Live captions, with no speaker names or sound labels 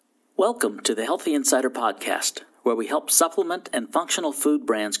Welcome to the Healthy Insider Podcast, where we help supplement and functional food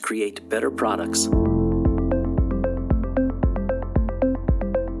brands create better products.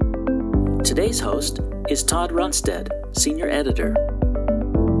 Today's host is Todd Runstad, Senior Editor.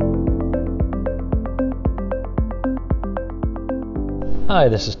 Hi,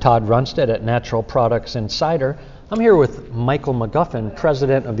 this is Todd Runstad at Natural Products Insider. I'm here with Michael McGuffin,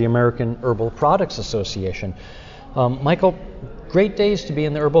 President of the American Herbal Products Association. Michael, great days to be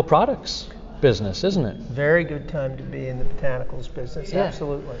in the herbal products business, isn't it? Very good time to be in the botanicals business, yeah.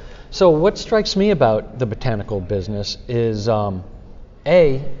 Absolutely. So what strikes me about the botanical business is,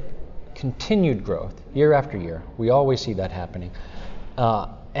 continued growth year after year. We always see that happening.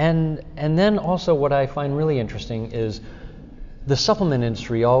 And then also what I find really interesting is the supplement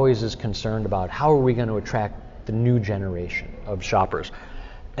industry always is concerned about how are we going to attract the new generation of shoppers.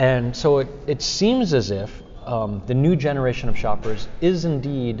 And so it seems as if the new generation of shoppers is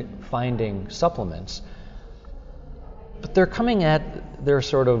indeed finding supplements, but they're coming at their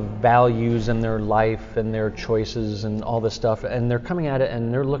sort of values and their life and their choices and all this stuff, and they're coming at it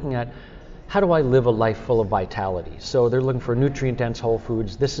and they're looking at, how do I live a life full of vitality? So they're looking for nutrient-dense whole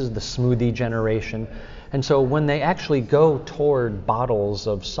foods. This is the smoothie generation. And so when they actually go toward bottles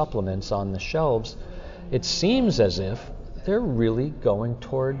of supplements on the shelves, it seems as if they're really going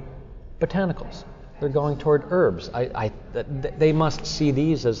toward botanicals. They're going toward herbs. They must see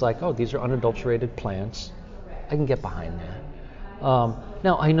these as like, oh, these are unadulterated plants. I can get behind that.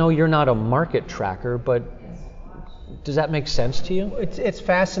 Now, I know you're not a market tracker, but does that make sense to you? It's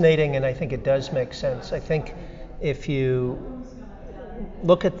fascinating, and I think it does make sense. I think if you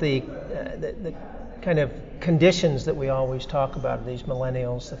look at the kind of conditions that we always talk about, these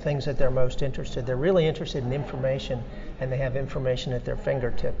millennials, the things that they're most interested, they're really interested in information, and they have information at their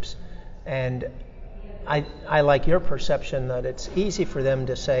fingertips. And I like your perception that it's easy for them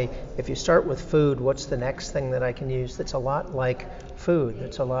to say, if you start with food, what's the next thing that I can use that's a lot like food,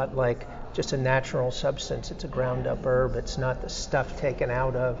 that's a lot like just a natural substance. It's a ground up herb. It's not the stuff taken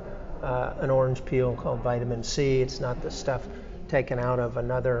out of an orange peel called vitamin C. It's not the stuff taken out of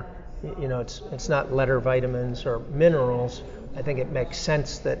another, it's not letter vitamins or minerals. I think it makes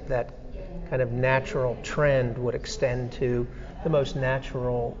sense that that kind of natural trend would extend to the most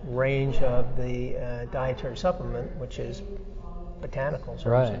natural range of the dietary supplement, which is botanicals.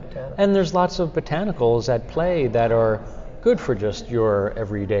 Right. And there's lots of botanicals at play that are good for just your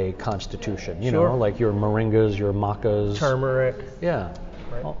everyday constitution, you know, like your moringas, your macas. Turmeric. Yeah,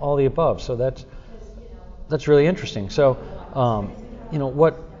 right. all the above. So that's really interesting. So,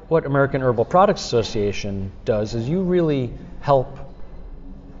 what American Herbal Products Association does is you really help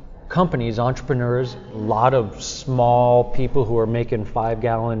companies, entrepreneurs, a lot of small people who are making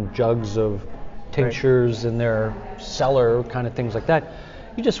 5-gallon jugs of tinctures in their cellar, kind of things like that.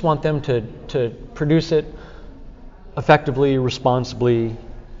 You just want them to produce it effectively, responsibly,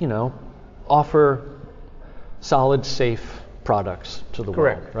 offer solid, safe products to the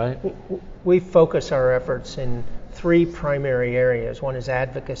world, right? We focus our efforts in 3 primary areas. One is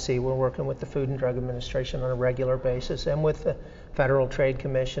advocacy. We're working with the Food and Drug Administration on a regular basis, and with the Federal Trade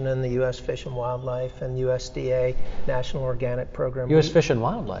Commission and the U.S. Fish and Wildlife and USDA National Organic Program. U.S. Fish and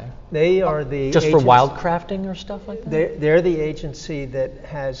Wildlife? They are the just for wild crafting or stuff like that? They're the agency that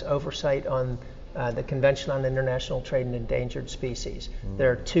has oversight on the Convention on International Trade in Endangered Species.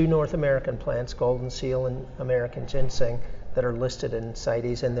 There are 2 North American plants, golden seal and American ginseng, that are listed in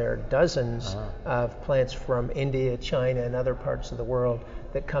CITES, and there are dozens of plants from India, China, and other parts of the world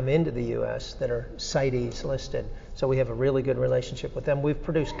that come into the U.S. that are CITES listed. So we have a really good relationship with them. We've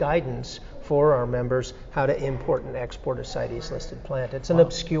produced guidance for our members how to import and export a CITES listed plant. It's an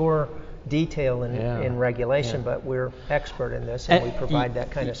obscure detail in regulation, but we're expert in this, and we provide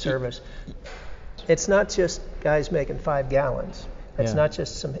that kind of service. It's not just guys making 5 gallons. It's not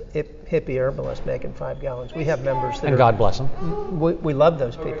just some hippie herbalist making 5 gallons. We have members that God bless them. We love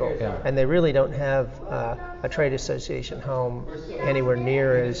those people, and they really don't have a trade association home anywhere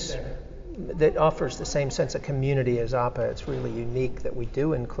near that offers the same sense of community as APA. It's really unique that we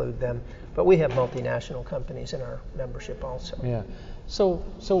do include them, but we have multinational companies in our membership also. Yeah. So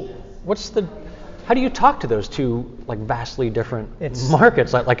how do you talk to those 2 like vastly different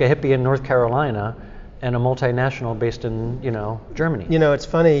markets, like a hippie in North Carolina and a multinational based in, Germany? It's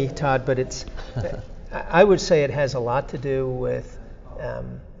funny, Todd, but I would say it has a lot to do with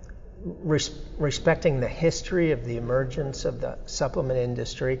respecting the history of the emergence of the supplement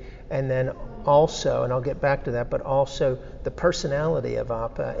industry, and then also, and I'll get back to that, but also the personality of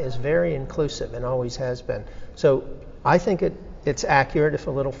APA is very inclusive and always has been. So I think it's accurate, if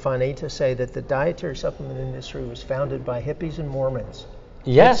a little funny, to say that the dietary supplement industry was founded by hippies and Mormons.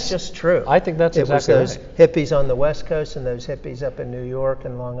 Yes. It's just true. I think that's exactly right. It was right. those hippies on the West Coast and those hippies up in New York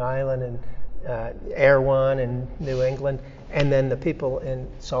and Long Island and Erewhon and New England, and then the people in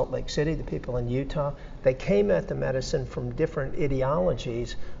Salt Lake City, the people in Utah. They came at the medicine from different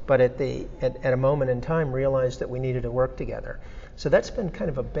ideologies, but at a moment in time realized that we needed to work together. So that's been kind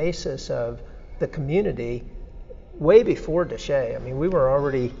of a basis of the community way before DeShay. I mean, we were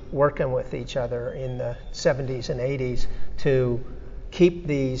already working with each other in the 70s and 80s to keep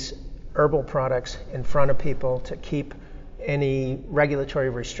these herbal products in front of people, to keep any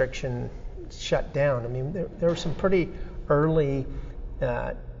regulatory restriction shut down. I mean, there were some pretty early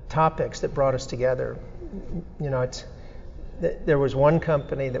topics that brought us together. You know, there was one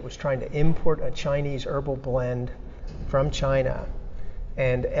company that was trying to import a Chinese herbal blend from China,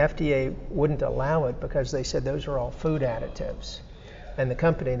 and FDA wouldn't allow it because they said those are all food additives. And the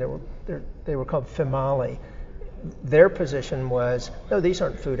company, they were called Femali. Their position was, no, these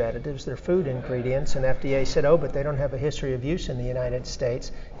aren't food additives, they're food ingredients. And FDA said, oh, but they don't have a history of use in the United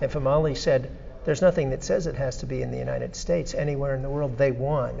States. And Femali said, there's nothing that says it has to be in the United States. Anywhere in the world, they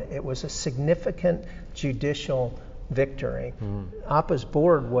won. It was a significant judicial victory. APA's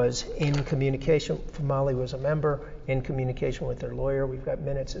board was in communication. Femali was a member, in communication with their lawyer. We've got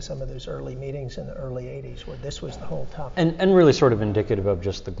minutes of some of those early meetings in the early 80s where this was the whole topic. And really sort of indicative of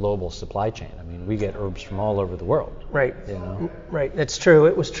just the global supply chain. I mean, we get herbs from all over the world. Right. You know? Right. It's true.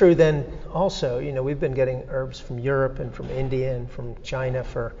 It was true then also. You know, we've been getting herbs from Europe and from India and from China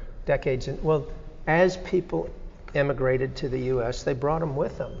for decades. And well, as people immigrated to the U.S., they brought them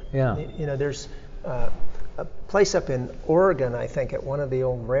with them. Yeah. You know, there's a place up in Oregon, I think, at one of the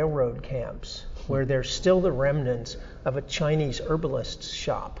old railroad camps, where there's still the remnants of a Chinese herbalist's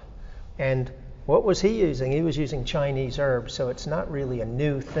shop. And what was he using? He was using Chinese herbs, so it's not really a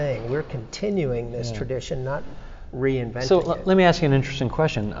new thing. We're continuing this tradition, not reinventing So it. let me ask you an interesting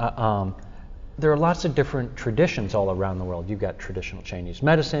question. There are lots of different traditions all around the world. You've got traditional Chinese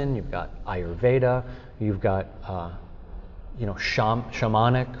medicine, you've got Ayurveda, you've got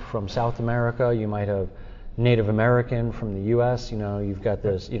shamanic from South America, you might have Native American from the U.S., you've got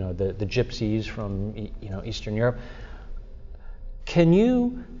this, the gypsies from, Eastern Europe. Can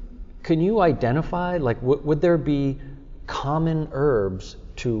you identify, like, would there be common herbs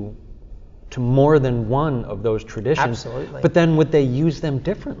to more than one of those traditions? Absolutely. But then would they use them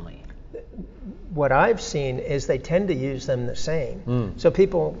differently? What I've seen is they tend to use them the same. So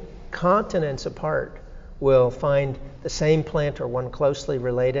people continents apart will find the same plant or one closely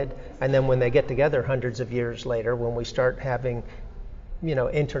related, and then when they get together hundreds of years later, when we start having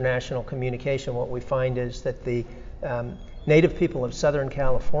international communication, what we find is that the native people of Southern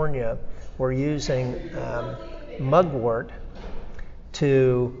California were using mugwort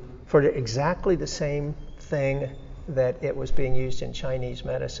for exactly the same thing that it was being used in Chinese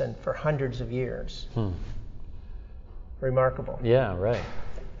medicine for hundreds of years. Remarkable. Yeah, right.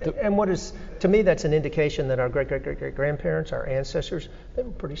 And to me, that's an indication that our great-great-great-great-grandparents, our ancestors, they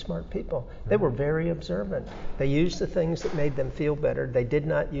were pretty smart people. They were very observant. They used the things that made them feel better. They did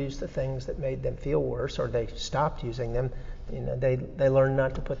not use the things that made them feel worse, or they stopped using them. They learned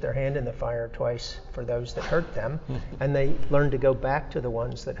not to put their hand in the fire twice for those that hurt them, and they learned to go back to the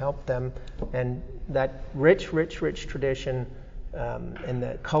ones that helped them. And that rich tradition and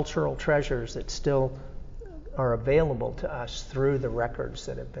the cultural treasures that still are available to us through the records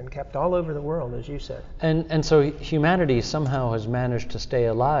that have been kept all over the world, as you said. And so humanity somehow has managed to stay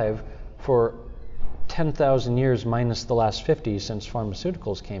alive for 10,000 years minus the last 50 since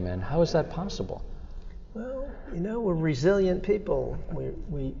pharmaceuticals came in. How is that possible? Well, we're resilient people.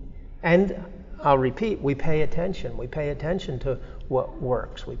 And I'll repeat, we pay attention. We pay attention to what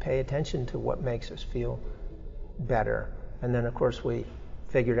works. We pay attention to what makes us feel better. And then, of course, we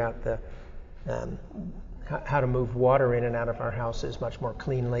figured out how to move water in and out of our houses much more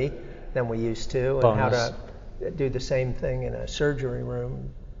cleanly than we used to, and how to do the same thing in a surgery room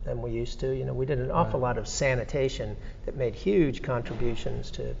than we used to. We did an awful lot of sanitation that made huge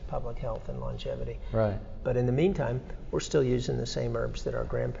contributions to public health and longevity. Right. But in the meantime, we're still using the same herbs that our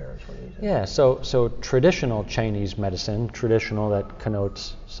grandparents were using. Yeah, so traditional Chinese medicine, traditional that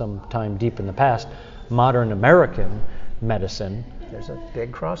connotes some time deep in the past, modern American medicine. There's a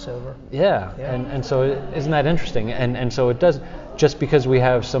big crossover. Yeah. And so isn't that interesting? And so it does, just because we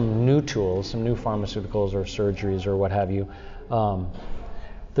have some new tools, some new pharmaceuticals or surgeries or what have you,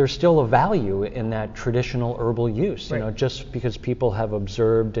 there's still a value in that traditional herbal use, right. Just because people have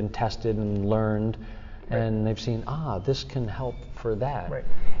observed and tested and learned, right. And they've seen, this can help for that. Right.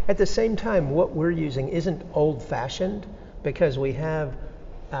 At the same time, what we're using isn't old-fashioned, because we have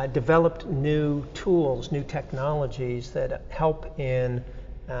developed new tools, new technologies that help in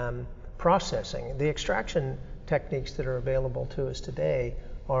processing. The extraction techniques that are available to us today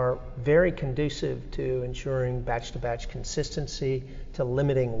are very conducive to ensuring batch-to-batch consistency, to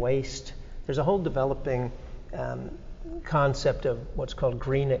limiting waste. There's a whole developing concept of what's called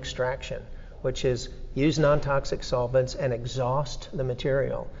green extraction, which is use non-toxic solvents and exhaust the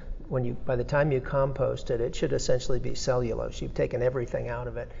material. By the time you compost it, it should essentially be cellulose. You've taken everything out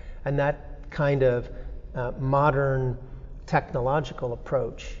of it. And that kind of modern technological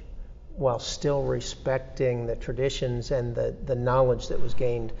approach, while still respecting the traditions and the knowledge that was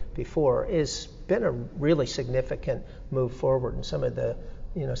gained before, has been a really significant move forward. And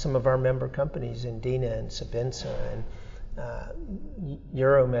some of our member companies, Indena and Sabinsa and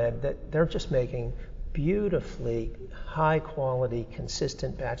Euromed, that they're just making beautifully high quality,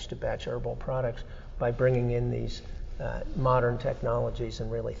 consistent batch-to-batch herbal products by bringing in these modern technologies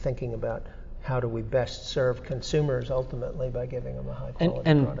and really thinking about how do we best serve consumers ultimately by giving them a high quality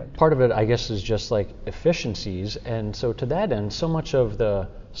product. And part of it, I guess, is just like efficiencies. And so to that end, so much of the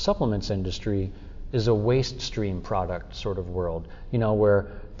supplements industry is a waste stream product sort of world, where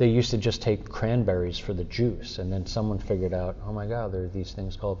they used to just take cranberries for the juice, and then someone figured out, oh my God, there are these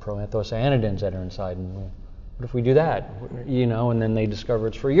things called proanthocyanidins that are inside, and what if we do that? And then they discover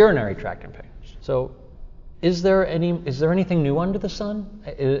it's for urinary tract infections. So is there anything new under the sun?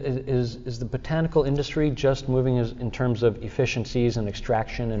 Is the botanical industry just moving in terms of efficiencies and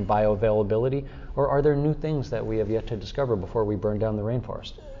extraction and bioavailability, or are there new things that we have yet to discover before we burn down the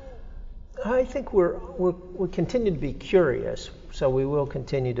rainforest? I think we continue to be curious, so we will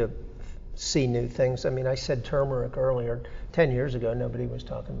continue to see new things. I mean, I said turmeric earlier. 10 years ago, nobody was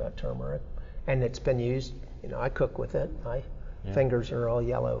talking about turmeric, and it's been used. I cook with it. My fingers are all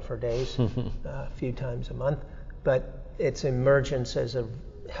yellow for days, a few times a month. But its emergence as a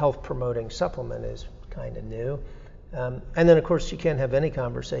health-promoting supplement is kind of new. And then, of course, you can't have any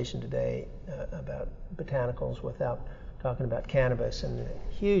conversation today about botanicals without talking about cannabis and the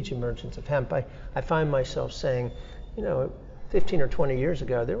huge emergence of hemp. I find myself saying, 15 or 20 years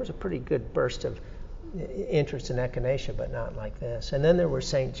ago, there was a pretty good burst of interest in echinacea, but not like this. And then there was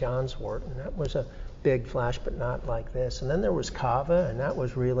St. John's wort, and that was a big flash, but not like this. And then there was kava, and that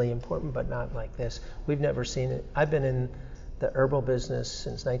was really important, but not like this. We've never seen it. I've been in the herbal business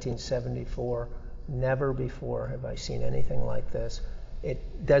since 1974. Never before have I seen anything like this.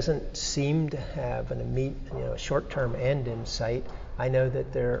 It doesn't seem to have an immediate, short-term end in sight. I know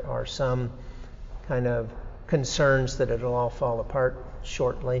that there are some kind of concerns that it'll all fall apart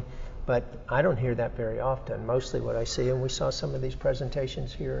shortly, but I don't hear that very often. Mostly what I see, and we saw some of these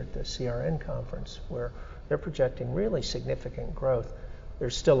presentations here at the CRN conference, where they're projecting really significant growth.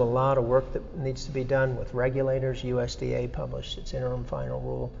 There's still a lot of work that needs to be done with regulators. USDA published its interim final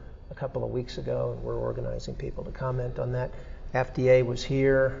rule a couple of weeks ago, and we're organizing people to comment on that. FDA was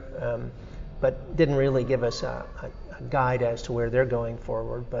here, but didn't really give us a guide as to where they're going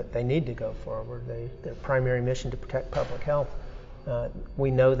forward, but they need to go forward. Their primary mission to protect public health.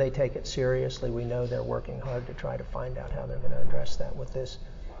 We know they take it seriously. We know they're working hard to try to find out how they're going to address that with this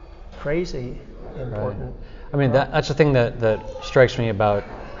crazy important. Right. I mean, that's the thing that strikes me about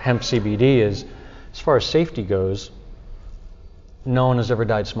hemp CBD is, as far as safety goes, no one has ever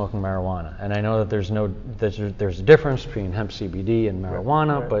died smoking marijuana, and I know that there's a difference between hemp CBD and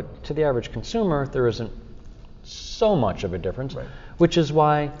marijuana, but to the average consumer, there isn't so much of a difference, which is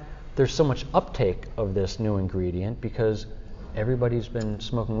why there's so much uptake of this new ingredient, because everybody's been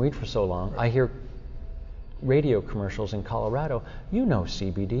smoking weed for so long. I hear radio commercials in Colorado.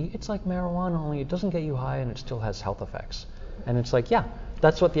 CBD, it's like marijuana, only it doesn't get you high and it still has health effects. And it's like,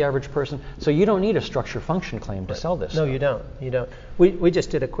 that's what the average person. So you don't need a structure function claim to sell this. No, you don't. We just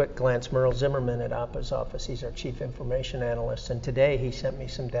did a quick glance. Merle Zimmerman at APA's office, he's our chief information analyst, and today he sent me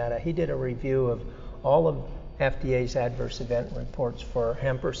some data. He did a review of all of FDA's adverse event reports for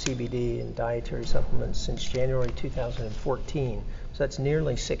hemp or CBD and dietary supplements since January 2014. So that's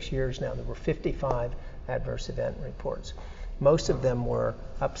nearly 6 years now. There were 55 adverse event reports. Most of them were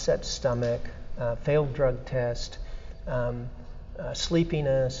upset stomach, failed drug test,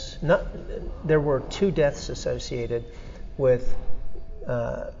 sleepiness. There were 2 deaths associated with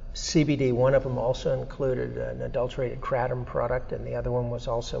CBD. One of them also included an adulterated kratom product, and the other one was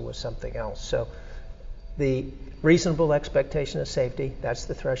also with something else. So the reasonable expectation of safety, that's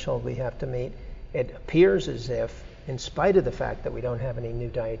the threshold we have to meet. It appears as if, in spite of the fact that we don't have any new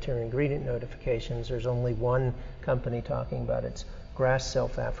dietary ingredient notifications, there's only one company talking about its grass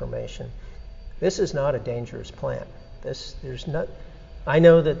self-affirmation. This is not a dangerous plant. I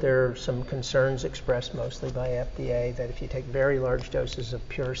know that there are some concerns expressed mostly by FDA that if you take very large doses of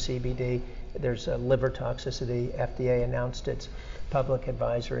pure CBD, there's a liver toxicity. FDA announced its public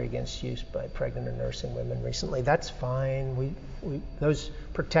advisory against use by pregnant or nursing women recently. That's fine. We those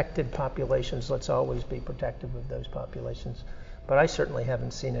protected populations, let's always be protective of those populations. But I certainly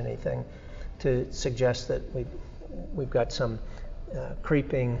haven't seen anything to suggest that we've got some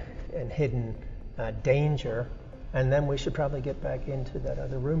creeping and hidden danger. And then we should probably get back into that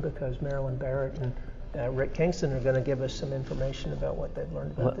other room because Marilyn Barrett and Rick Kingston are going to give us some information about what they've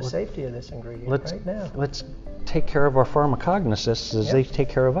learned about the safety of this ingredient right now. Let's take care of our pharmacognoscists as they take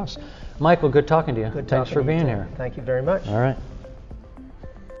care of us. Michael, good talking to you. Thanks for being here. Thank you very much. All right.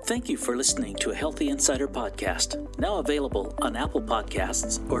 Thank you for listening to a Healthy Insider podcast, now available on Apple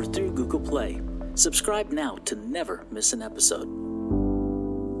Podcasts or through Google Play. Subscribe now to never miss an episode.